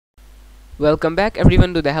Welcome back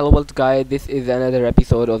everyone to the Hello World Guide. This is another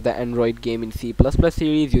episode of the Android game in C++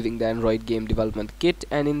 series using the Android game development kit,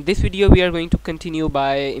 and in this video we are going to continue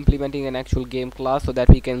by implementing an actual game class so that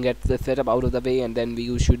we can get the setup out of the way, and then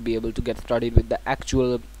we should be able to get started with the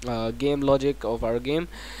actual game logic of our game.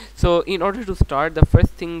 So in order to start, the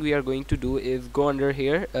first thing we are going to do is go under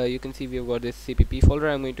here. You can see we've got this CPP folder.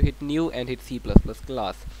 I'm going to hit new and hit C++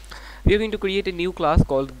 class. We are going to create a new class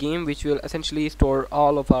called game, which will essentially store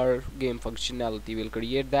all of our game functionality. We'll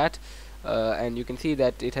create that, and you can see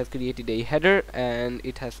that it has created a header, and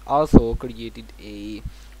it has also created a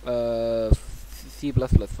C++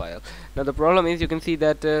 file. Now the problem is, you can see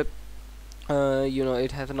that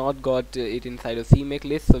it has not got it inside a CMake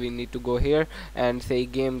list, so we need to go here and say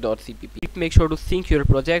game.cpp. Make sure to sync your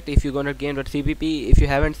project if you're gonna game.cpp. If you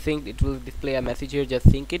haven't synced, it will display a message here, just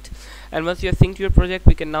sync it, and once you have synced your project,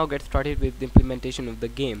 we can now get started with the implementation of the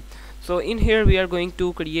game. So in here we are going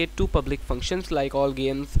to create two public functions. Like all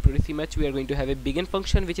games pretty much, we are going to have a begin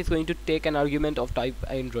function which is going to take an argument of type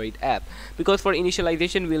Android app, because for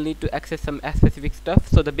initialization we'll need to access some specific stuff,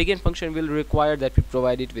 so the begin function will require that we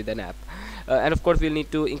provide it with an app. And of course we'll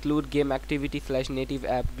need to include game activity slash native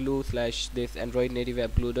app glue slash this Android native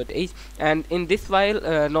app glue.h, and in this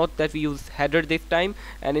file, note that we use header this time,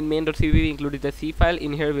 and in main.cpp we included the C file.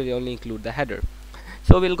 In here we'll only include the header.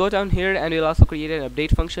 So we'll go down here and we'll also create an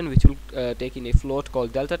update function which will take in a float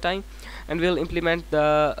called delta time, and we'll implement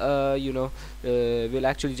the we'll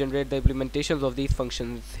actually generate the implementations of these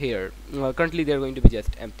functions here. Currently they're going to be just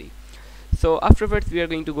empty. So afterwards we are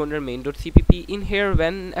going to go under main.cpp. In here,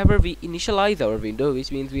 whenever we initialize our window, which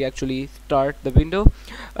means we actually start the window,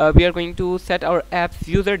 we are going to set our app's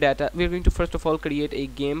user data. We are going to first of all create a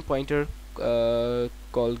game pointer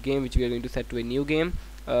called game, which we are going to set to a new game.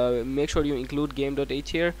 Make sure you include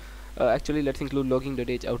game.h here. Actually let's include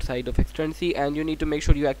logging.h outside of externcy, and you need to make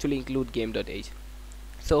sure you actually include game.h.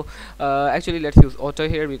 So actually let's use auto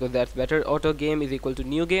here because that's better. Auto game is equal to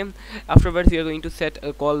new game. Afterwards we are going to set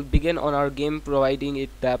a call begin on our game, providing it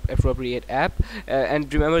the appropriate app,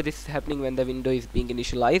 and remember this is happening when the window is being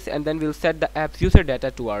initialized, and then we'll set the app's user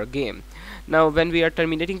data to our game. Now when we are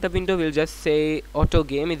terminating the window, we'll just say auto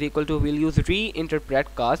game is equal to, we'll use reinterpret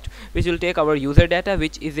cast, which will take our user data,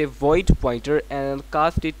 which is a void pointer, and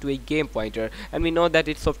cast it to a game pointer, and we know that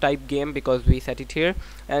it's of type game because we set it here,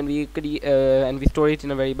 and we store it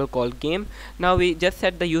in a variable called game. Now we just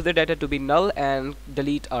set the user data to be null and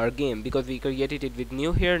delete our game because we created it with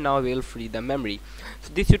new here. Now we'll free the memory.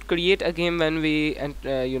 So this should create a game when we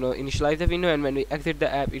initialize the window, and when we exit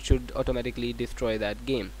the app it should automatically destroy that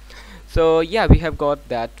game. So yeah, we have got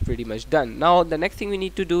that pretty much done. Now the next thing we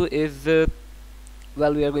need to do is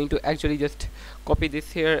well, we are going to actually just copy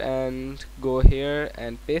this here and go here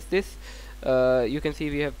and paste this. You can see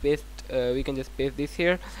we have we can just paste this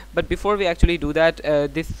here, but before we actually do that,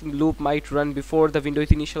 this loop might run before the window is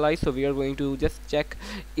initialized, so we are going to just check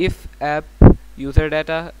if app user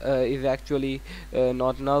data is actually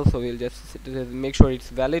not null. So we'll just make sure it's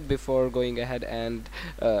valid before going ahead and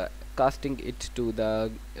casting it to the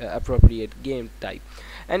appropriate game type.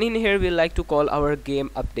 And in here we'll like to call our game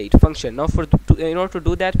update function. Now in order to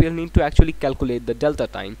do that, we'll need to actually calculate the delta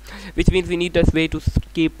time, which means we need a way to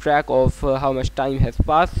keep track of how much time has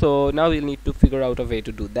passed. So now we'll need to figure out a way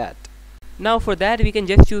to do that. Now for that we can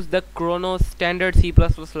just use the Chrono standard C++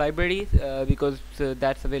 library because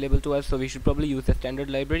that's available to us, so we should probably use the standard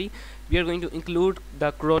library. We are going to include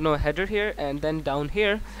the Chrono header here, and then down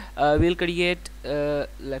here we'll create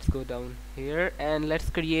let's go down here and let's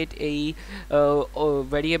create a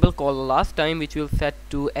variable called last time, which will set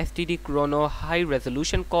to std chrono high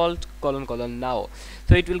resolution called : now.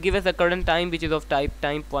 So it will give us the current time, which is of type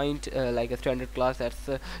time point, like a standard class. That's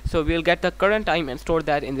so we'll get the current time and store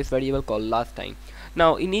that in this variable called last time.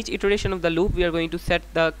 Now in each iteration of the loop, we are going to set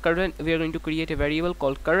the current, we are going to create a variable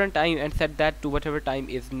called current time and set that to whatever time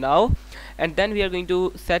is now, and then we are going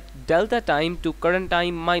to set delta time to current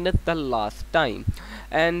time minus the last time,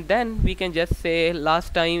 and then we can just say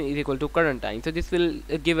last time is equal to current time. So this will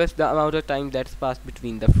give us the amount of time that's passed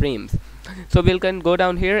between the frames. So we can go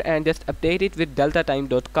down here and just update it with delta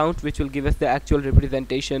time.count, which will give us the actual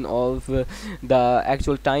representation of the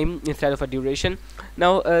actual time instead of a duration.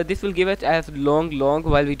 Now this will give it as long,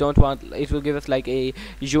 while we don't want, it will give us like a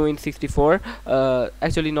uint64,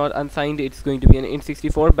 actually not unsigned, it's going to be an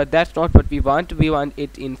int64, but that's not what we want. We want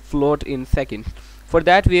it in float in seconds. For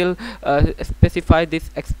that we'll specify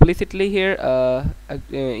this explicitly here.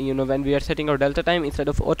 When we are setting our delta time, instead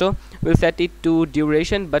of auto we'll set it to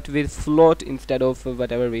duration but with float instead of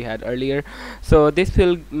whatever we had earlier. So this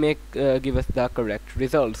will make give us the correct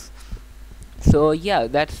results. So yeah,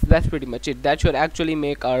 that's pretty much it. That should actually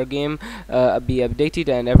make our game be updated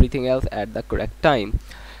and everything else at the correct time.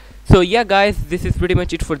 So yeah guys, this is pretty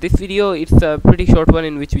much it for this video. It's a pretty short one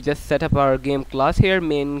in which we just set up our game class here,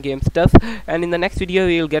 main game stuff, and in the next video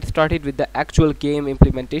we'll get started with the actual game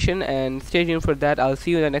implementation. And stay tuned for that. I'll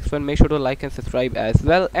see you in the next one. Make sure to like and subscribe as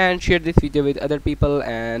well, and share this video with other people,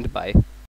 and bye.